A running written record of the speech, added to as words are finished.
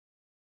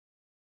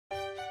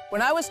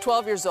When I was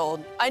 12 years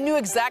old, I knew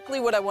exactly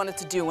what I wanted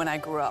to do when I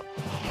grew up.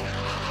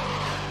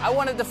 I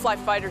wanted to fly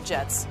fighter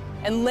jets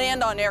and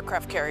land on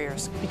aircraft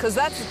carriers because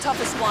that's the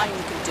toughest flying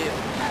you can do.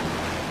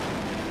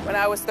 When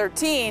I was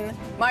 13,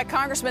 my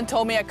congressman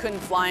told me I couldn't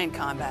fly in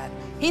combat.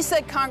 He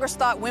said Congress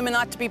thought women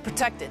ought to be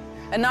protected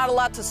and not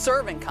allowed to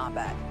serve in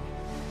combat.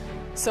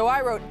 So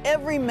I wrote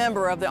every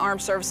member of the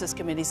Armed Services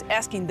Committees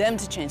asking them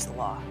to change the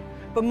law.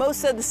 But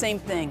most said the same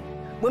thing.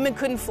 Women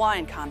couldn't fly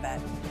in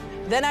combat.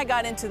 Then I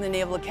got into the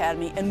Naval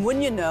Academy, and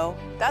wouldn't you know,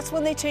 that's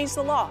when they changed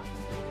the law.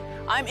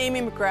 I'm Amy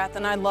McGrath,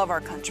 and I love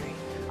our country.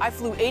 I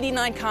flew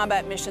 89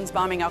 combat missions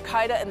bombing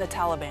Al-Qaeda and the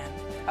Taliban.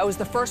 I was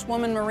the first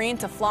woman Marine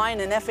to fly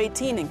in an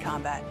F-18 in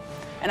combat,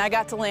 and I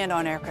got to land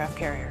on aircraft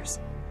carriers.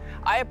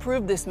 I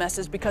approve this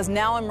message because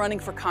now I'm running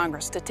for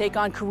Congress to take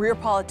on career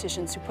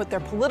politicians who put their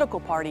political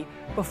party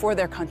before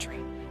their country.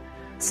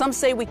 Some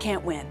say we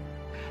can't win,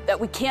 that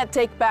we can't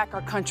take back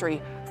our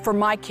country for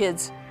my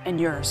kids and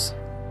yours.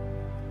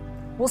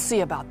 We'll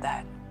see about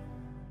that.